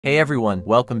Hey everyone,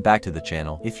 welcome back to the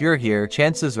channel. If you're here,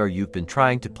 chances are you've been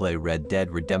trying to play Red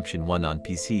Dead Redemption 1 on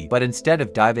PC, but instead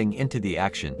of diving into the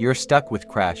action, you're stuck with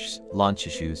crashes, launch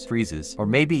issues, freezes, or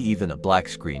maybe even a black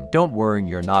screen. Don't worry,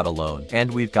 you're not alone,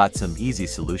 and we've got some easy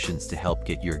solutions to help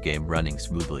get your game running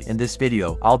smoothly. In this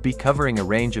video, I'll be covering a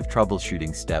range of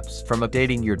troubleshooting steps, from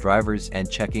updating your drivers and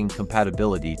checking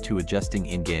compatibility to adjusting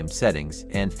in-game settings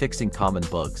and fixing common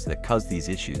bugs that cause these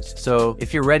issues. So,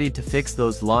 if you're ready to fix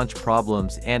those launch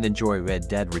problems and enjoy Red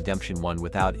Dead Redemption 1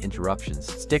 without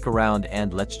interruptions, stick around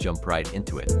and let's jump right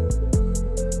into it.